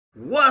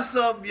What's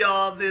up,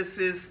 y'all? This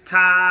is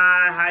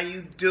Ty. How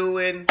you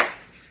doing?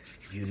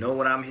 You know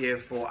what I'm here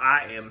for.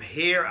 I am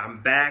here.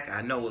 I'm back.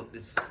 I know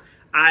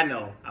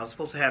I was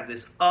supposed to have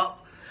this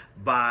up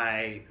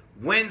by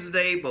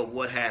Wednesday, but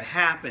what had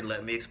happened,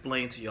 let me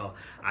explain to y'all.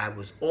 I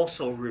was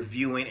also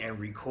reviewing and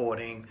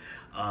recording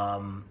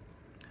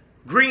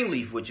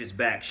Greenleaf, which is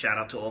back. Shout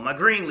out to all my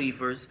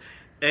Greenleafers.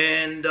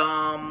 And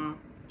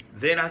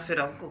then I said,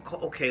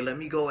 okay, let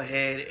me go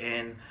ahead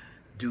and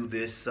do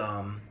this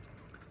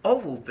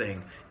oval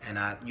thing. And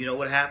you know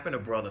what happened? A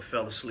brother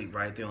fell asleep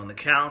right there on the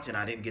couch, and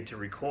I didn't get to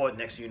record.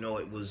 Next thing you know,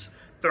 it was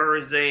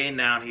Thursday, and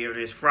now here it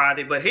is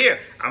Friday. But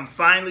here, I'm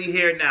finally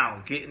here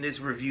now, getting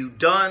this review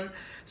done.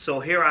 So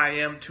here I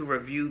am to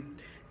review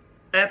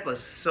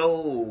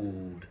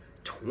episode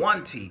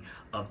 20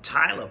 of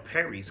Tyler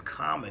Perry's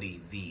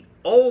comedy, The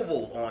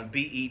Oval, on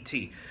BET.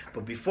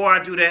 But before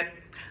I do that,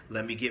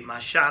 let me get my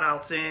shout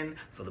outs in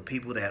for the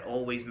people that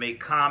always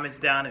make comments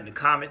down in the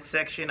comment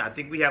section. I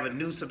think we have a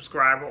new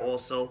subscriber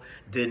also,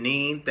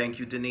 Deneen. Thank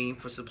you, Deneen,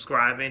 for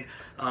subscribing.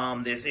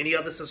 There's any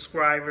other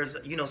subscribers?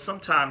 You know,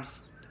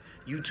 sometimes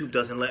YouTube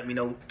doesn't let me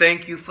know.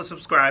 Thank you for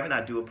subscribing.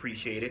 I do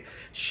appreciate it.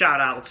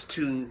 Shout outs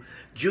to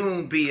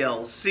June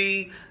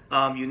BLC.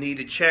 You need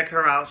to check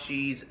her out.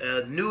 She's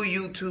a new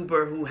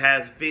YouTuber who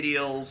has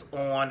videos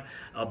on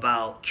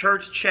about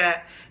church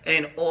chat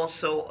and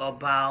also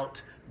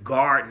about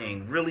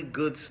gardening. Really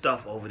good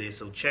stuff over there,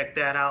 so check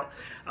that out.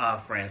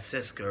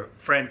 Francesca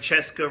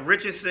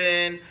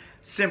Richardson,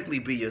 Simply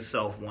Be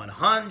Yourself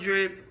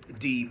 100,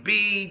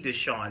 DB,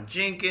 Deshaun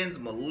Jenkins,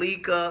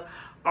 Malika,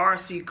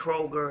 RC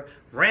Kroger,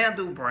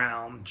 Randall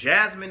Brown,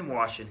 Jasmine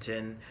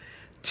Washington,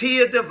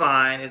 Tia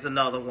Divine is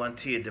another one.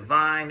 Tia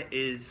Divine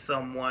is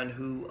someone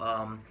who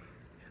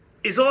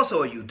is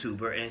also a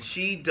YouTuber, and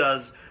she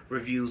does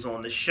reviews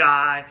on The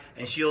Shy,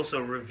 and she also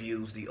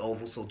reviews The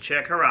Oval, so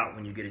check her out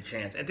when you get a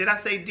chance. And did I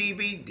say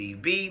DB?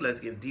 DB, let's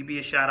give DB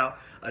a shout out.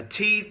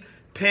 Ateef,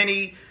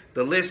 Penny,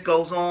 the list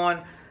goes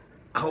on.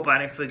 I hope I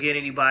didn't forget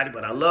anybody,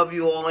 but I love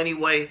you all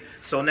anyway.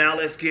 So now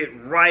let's get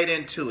right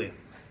into it.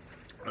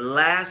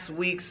 Last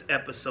week's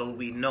episode,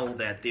 we know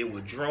that there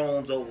were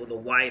drones over the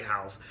White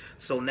House.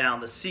 So now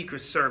the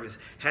Secret Service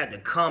had to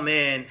come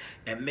in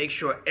and make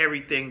sure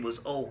everything was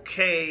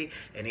okay.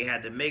 And they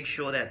had to make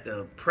sure that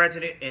the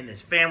president and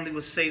his family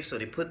was safe. So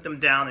they put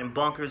them down in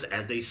bunkers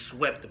as they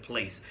swept the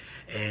place.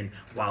 And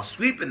while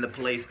sweeping the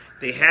place,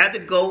 they had to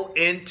go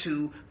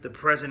into the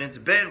president's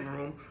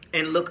bedroom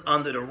and look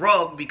under the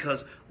rug,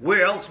 because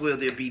where else will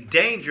there be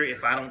danger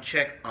if I don't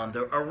check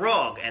under a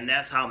rug? And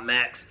that's how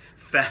Max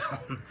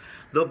found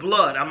the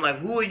blood. I'm like,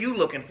 who are you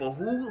looking for?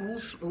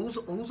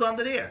 Who's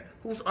under there?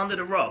 Who's under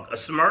the rug? A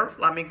Smurf?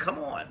 I mean, come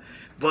on.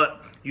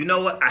 But you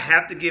know what? I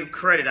have to give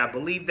credit. I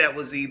believe that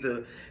was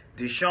either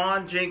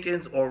Deshaun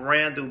Jenkins or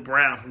Randall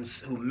Brown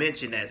who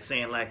mentioned that,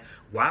 saying like,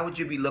 why would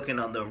you be looking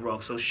under a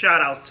rug? So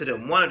shout outs to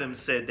them. One of them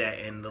said that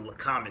in the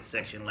comment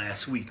section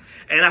last week,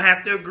 and I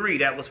have to agree,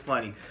 that was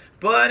funny.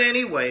 But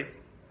anyway,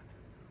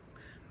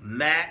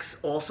 Max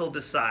also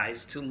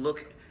decides to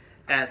look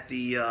at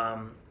the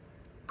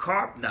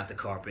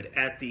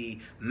at the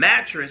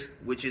mattress,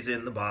 which is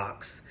in the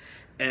box,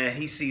 and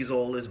he sees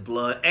all this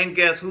blood. And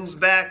guess who's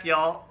back,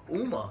 y'all?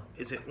 Uma.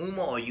 Is it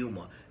Uma or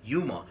Yuma?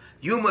 Yuma.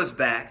 Yuma's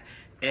back,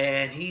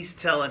 and he's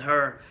telling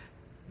her,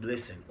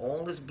 listen,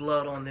 all this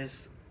blood on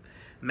this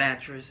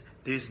mattress,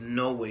 there's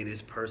no way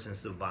this person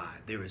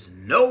survived. There is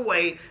no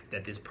way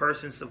that this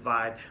person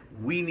survived.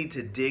 We need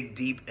to dig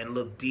deep and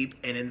look deep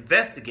and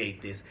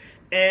investigate this.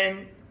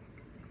 And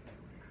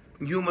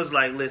Yuma's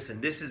like, listen,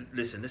 this is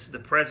the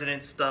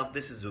president's stuff.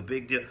 This is a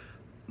big deal.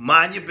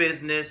 Mind your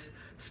business.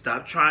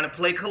 Stop trying to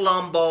play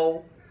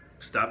Columbo.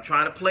 Stop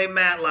trying to play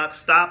Matlock.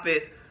 Stop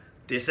it.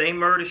 This ain't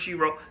Murder, She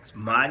Wrote.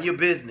 Mind your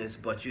business.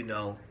 But you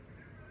know,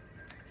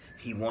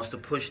 he wants to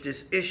push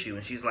this issue.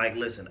 And she's like,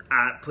 listen,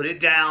 I put it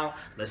down.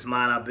 Let's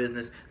mind our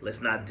business.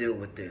 Let's not deal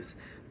with this.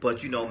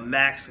 But you know,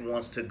 Max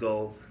wants to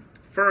go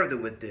further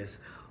with this.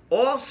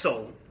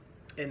 Also,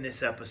 in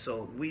this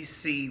episode, we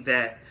see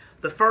that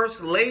the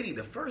first lady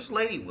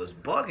was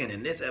bugging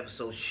in this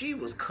episode. She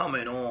was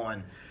coming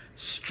on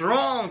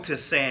strong to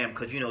Sam,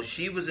 because, you know,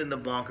 she was in the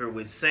bunker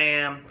with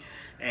Sam,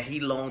 and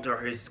he loaned her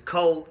his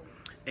coat,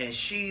 and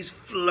she's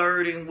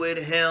flirting with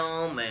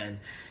him, and,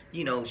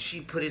 you know,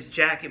 she put his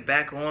jacket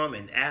back on him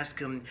and asked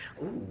him,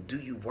 ooh, do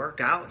you work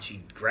out? And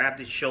she grabbed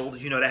his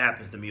shoulders. You know, that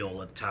happens to me all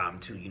the time,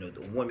 too. You know,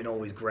 the women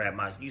always grab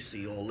you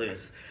see all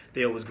this.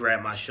 They always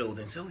grab my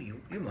shoulder and say, oh,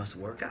 you must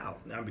work out.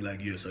 And I'll be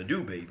like, yes, I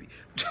do, baby.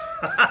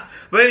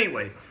 But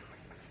anyway,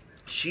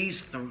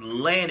 she's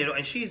laying it on,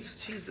 and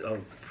she's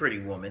a pretty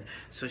woman.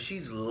 So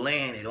she's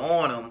laying it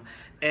on him,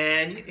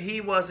 and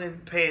he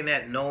wasn't paying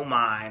that no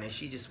mind, and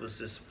she just was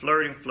just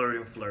flirting.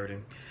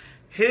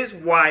 His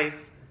wife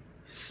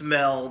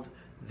smelled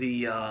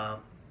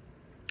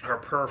her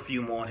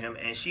perfume on him,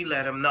 and she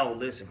let him know,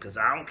 listen, because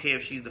I don't care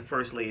if she's the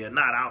first lady or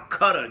not, I'll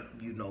cut her,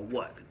 you know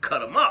what,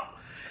 cut him up.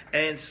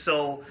 And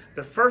so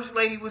the first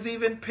lady was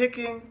even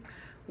picking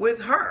with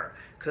her.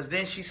 Because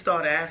then she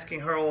started asking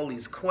her all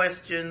these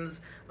questions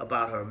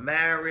about her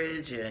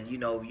marriage and, you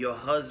know, your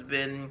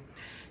husband.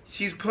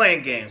 She's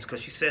playing games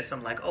because she said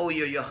something like, oh,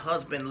 your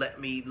husband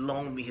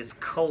loaned me his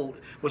coat.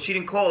 Well, she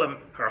didn't call him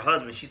her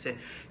husband. She said,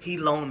 he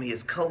loaned me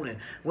his coat, and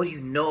what do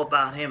you know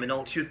about him? And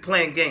all. She was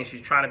playing games. She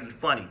was trying to be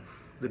funny.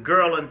 The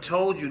girl done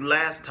told you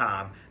last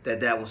time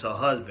that was her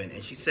husband.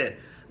 And she said,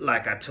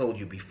 like I told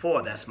you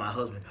before, that's my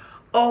husband.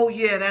 Oh,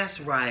 yeah,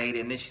 that's right.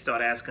 And then she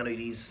started asking her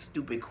these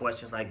stupid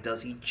questions like,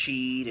 does he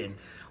cheat? And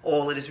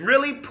all of this.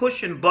 Really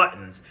pushing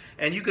buttons.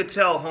 And you could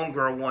tell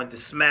homegirl wanted to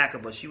smack her,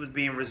 but she was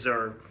being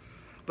reserved.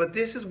 But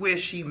this is where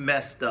she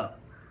messed up.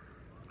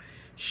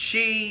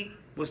 She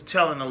was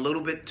telling a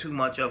little bit too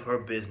much of her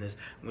business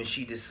when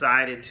she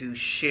decided to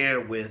share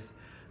with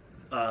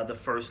the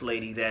First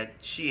Lady that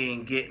she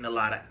ain't getting a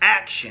lot of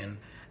action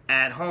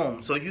at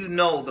home. So you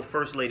know the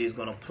First Lady is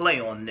going to play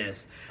on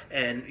this.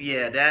 And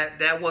yeah,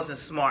 that wasn't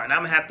smart. And I'm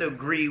going to have to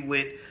agree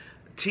with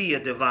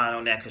Tia Divine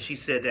on that, because she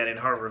said that in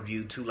her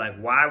review too. Like,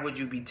 why would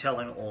you be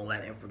telling all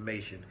that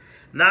information?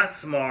 Not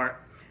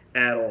smart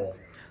at all.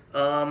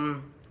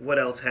 What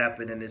else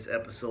happened in this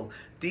episode?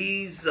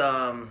 These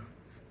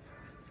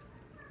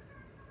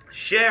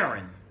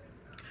Sharon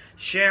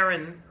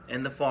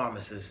and the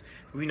pharmacist,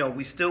 you know,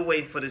 we still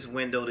waiting for this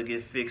window to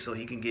get fixed so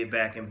he can get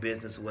back in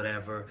business or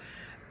whatever.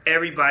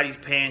 Everybody's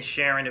paying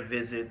Sharon a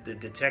visit. The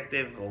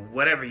detective or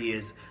whatever he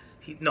is,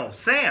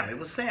 Sam, it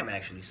was Sam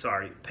actually,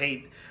 sorry,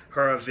 paid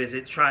her a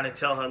visit trying to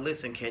tell her,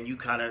 listen, can you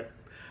kind of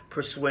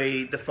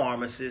persuade the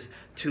pharmacist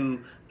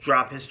to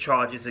drop his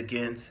charges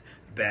against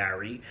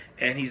Barry?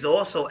 And he's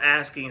also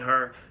asking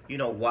her, you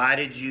know, why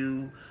did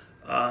you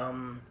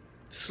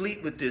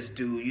sleep with this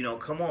dude? You know,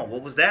 come on,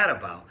 what was that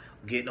about?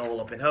 Getting all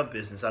up in her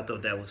business. I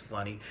thought that was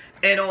funny.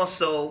 And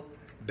also,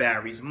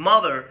 Barry's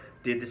mother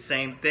did the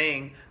same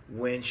thing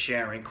when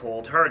Sharon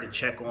called her to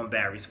check on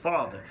Barry's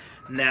father.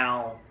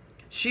 Now,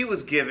 she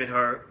was giving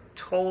her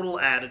total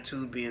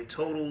attitude, being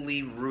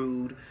totally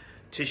rude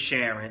to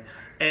Sharon.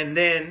 And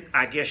then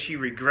I guess she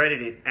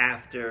regretted it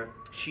after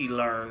she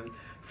learned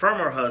from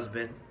her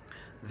husband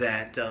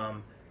that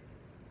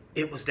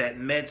it was that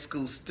med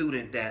school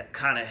student that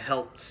kind of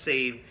helped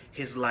save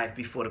his life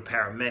before the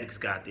paramedics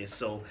got there.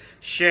 So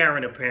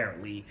Sharon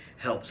apparently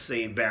helped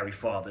save Barry's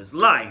father's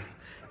life,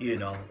 you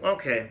know.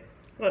 Okay,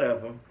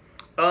 whatever.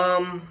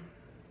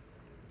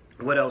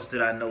 What else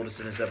did I notice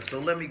in this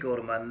episode? Let me go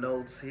to my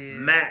notes here.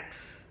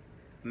 Max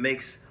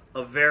makes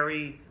a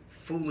very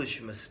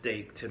foolish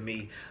mistake to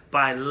me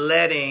by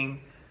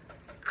letting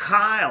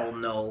Kyle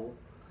know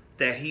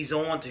that he's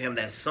on to him,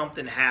 that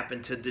something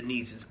happened to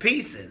Denise's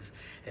pieces.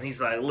 And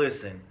he's like,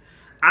 listen,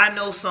 I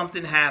know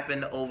something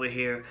happened over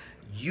here.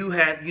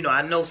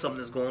 I know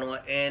something's going on.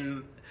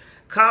 And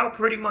Kyle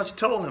pretty much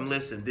told him,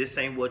 listen, this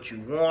ain't what you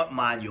want.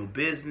 Mind your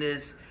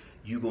business.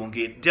 You're going to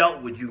get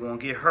dealt with. You're going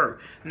to get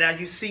hurt. Now,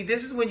 you see,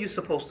 this is when you're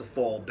supposed to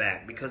fall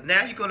back, because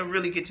now you're going to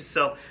really get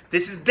yourself.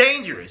 This is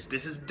dangerous.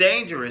 This is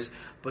dangerous.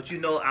 But, you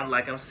know,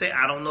 I'm saying,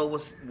 I don't know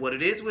what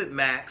it is with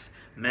Max.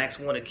 Max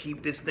want to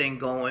keep this thing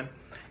going.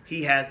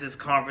 He has this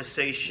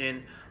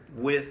conversation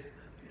with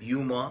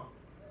Yuma.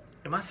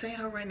 Am I saying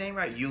her name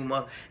right?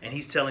 Yuma. And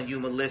he's telling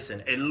Yuma,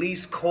 listen, at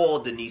least call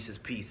Denise's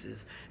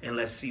pieces and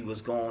let's see what's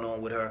going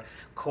on with her.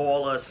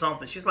 Call her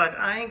something. She's like,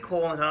 I ain't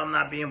calling her. I'm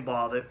not being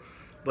bothered.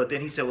 But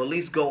then he said, well, at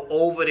least go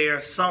over there or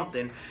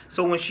something.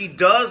 So when she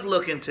does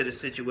look into the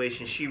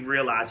situation, she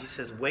realizes, he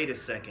says, wait a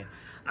second.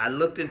 I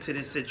looked into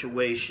this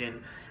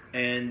situation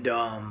and,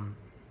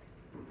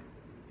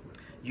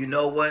 you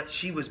know what?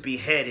 She was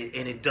beheaded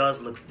and it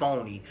does look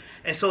phony.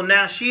 And so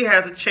now she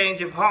has a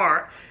change of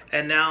heart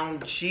and now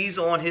she's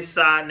on his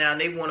side now. And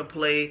they want to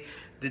play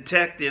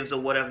detectives or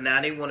whatever.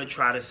 Now they want to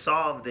try to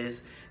solve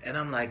this. And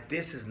I'm like,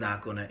 this is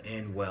not going to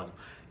end well.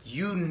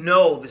 You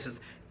know this is...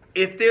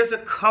 If there's a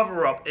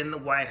cover-up in the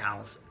White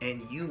House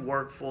and you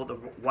work for the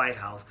White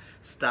House,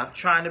 stop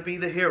trying to be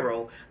the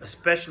hero,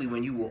 especially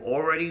when you were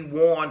already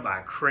warned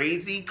by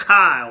crazy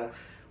Kyle.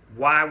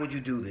 Why would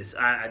you do this?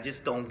 I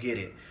just don't get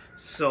it.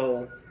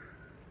 So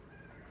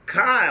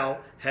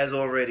Kyle has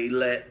already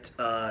let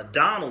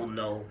Donald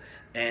know,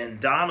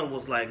 and Donald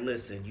was like,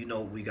 listen, you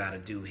know what we got to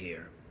do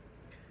here.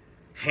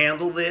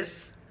 Handle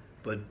this.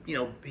 But, you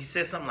know, he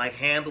said something like,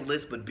 handle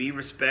this, but be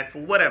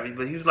respectful, whatever.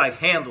 But he was like,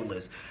 handle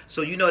this.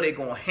 So, you know, they're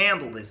going to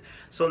handle this.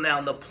 So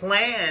now the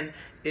plan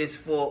is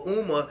for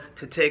Uma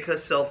to take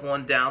herself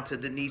on down to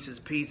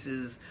Denise's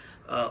Pieces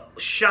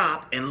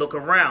shop and look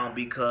around,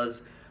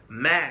 because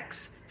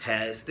Max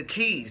has the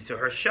keys to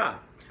her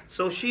shop.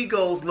 So she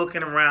goes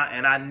looking around,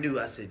 and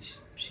I said,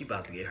 she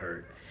about to get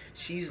hurt.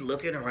 She's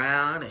looking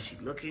around, and she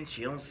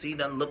don't see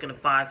nothing, looking to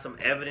find some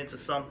evidence or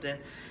something.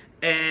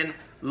 And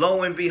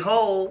lo and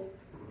behold,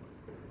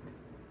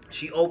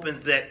 she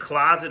opens that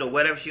closet or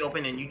whatever she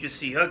opened, and you just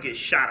see her get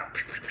shot up.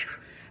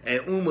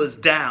 And Uma's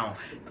down.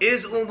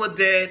 Is Uma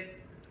dead?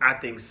 I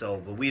think so,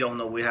 but we don't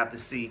know. We have to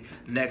see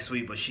next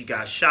week. But she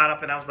got shot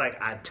up, and I was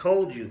like, I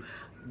told you,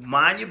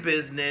 mind your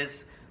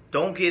business.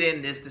 Don't get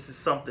in this. This is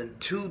something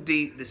too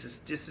deep. This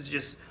is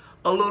just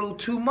a little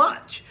too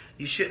much.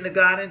 You shouldn't have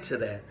got into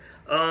that.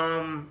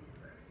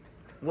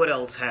 What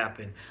else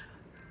happened?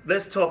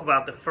 Let's talk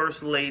about the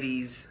First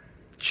Lady's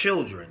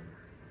children.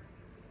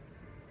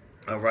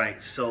 All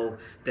right, so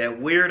that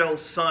weirdo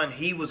son,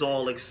 he was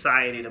all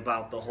excited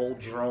about the whole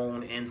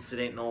drone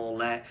incident and all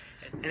that.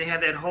 And they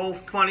had that whole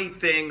funny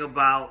thing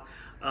about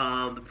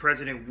the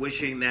president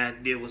wishing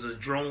that there was a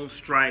drone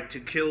strike to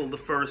kill the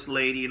First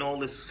Lady and all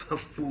this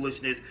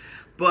foolishness.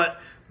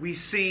 But we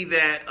see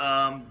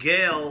that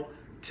Gail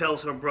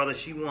tells her brother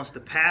she wants the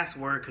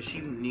password because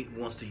she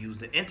wants to use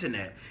the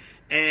internet.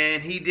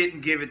 And he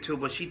didn't give it to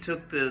her, but she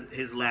took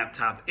his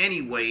laptop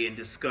anyway and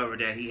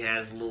discovered that he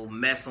has a little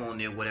mess on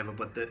there, whatever.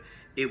 But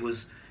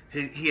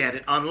he had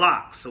it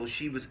unlocked, so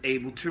she was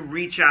able to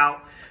reach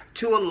out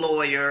to a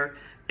lawyer.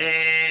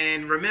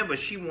 And remember,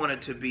 she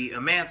wanted to be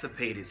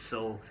emancipated,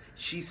 so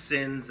she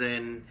sends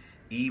an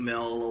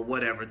email or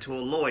whatever to a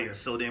lawyer.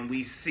 So then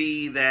we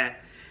see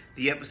that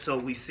the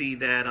episode, we see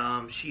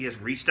that she has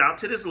reached out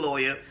to this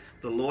lawyer.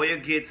 The lawyer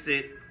gets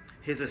it.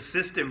 His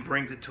assistant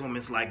brings it to him.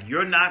 It's like,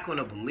 you're not going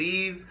to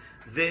believe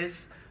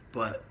this,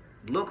 but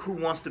look who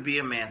wants to be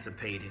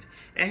emancipated.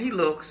 And he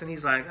looks, and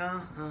he's like,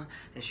 And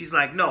she's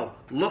like, no,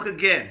 look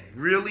again.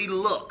 Really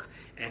look.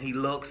 And he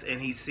looks, and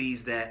he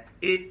sees that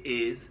it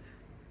is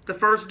the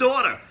first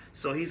daughter.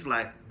 So he's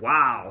like,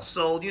 wow.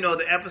 So,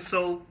 the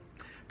episode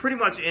pretty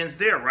much ends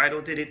there, right?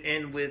 Or did it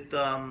end with,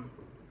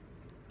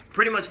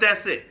 pretty much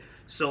that's it.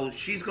 So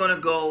she's going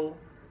to go.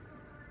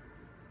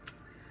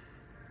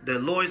 The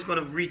lawyer's going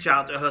to reach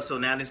out to her, so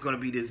now there's going to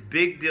be this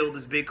big deal,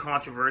 this big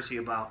controversy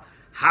about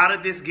how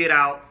did this get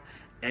out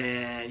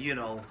and,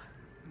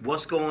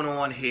 what's going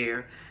on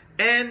here.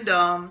 And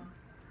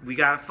we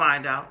got to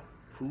find out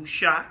who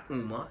shot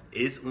Uma.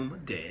 Is Uma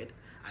dead?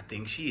 I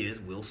think she is.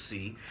 We'll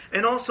see.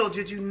 And also,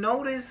 did you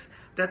notice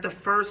that the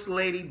First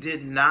Lady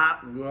did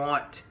not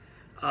want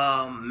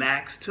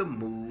Max to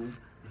move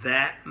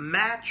that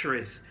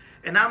mattress?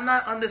 And I'm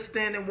not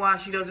understanding why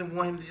she doesn't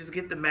want him to just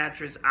get the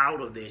mattress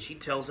out of there. She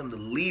tells him to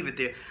leave it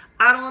there.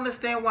 I don't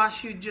understand why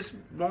she just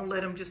won't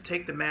let him just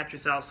take the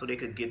mattress out so they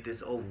could get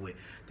this over with.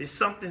 There's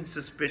something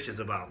suspicious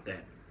about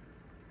that.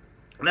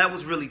 And that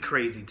was really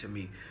crazy to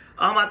me.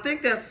 I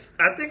think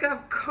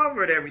I've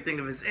covered everything.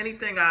 If there's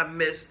anything I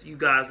missed, you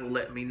guys will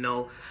let me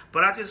know.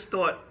 But I just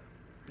thought,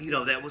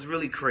 that was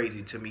really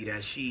crazy to me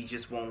that she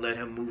just won't let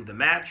him move the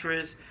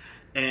mattress.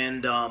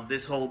 And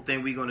this whole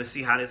thing, we're going to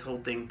see how this whole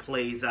thing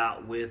plays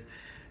out with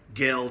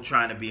Gail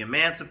trying to be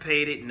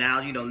emancipated.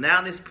 Now,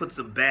 now this puts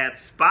a bad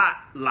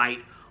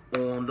spotlight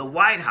on the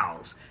White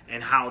House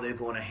and how they're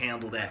going to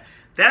handle that.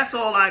 That's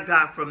all I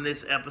got from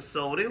this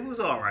episode. It was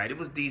all right. It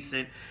was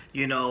decent.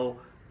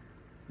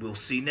 We'll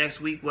see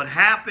next week what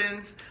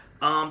happens.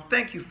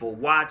 Thank you for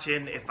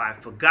watching. If I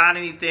forgot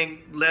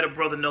anything, let a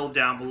brother know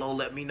down below.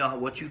 Let me know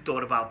what you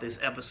thought about this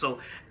episode.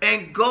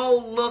 And go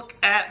look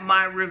at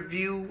my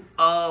review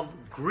of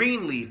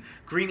Greenleaf.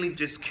 Greenleaf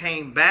just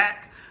came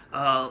back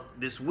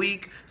this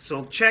week,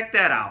 so check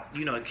that out.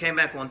 It came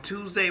back on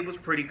Tuesday. It was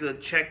pretty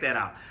good. Check that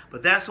out.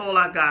 But that's all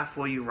I got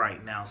for you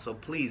right now. So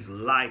please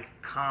like,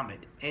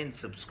 comment, and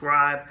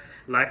subscribe.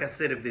 Like I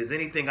said, if there's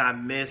anything I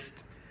missed,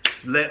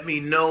 let me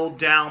know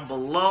down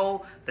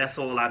below. That's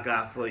all I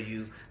got for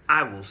you.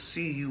 I will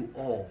see you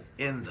all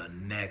in the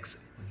next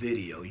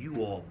video.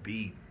 You all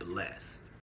be blessed.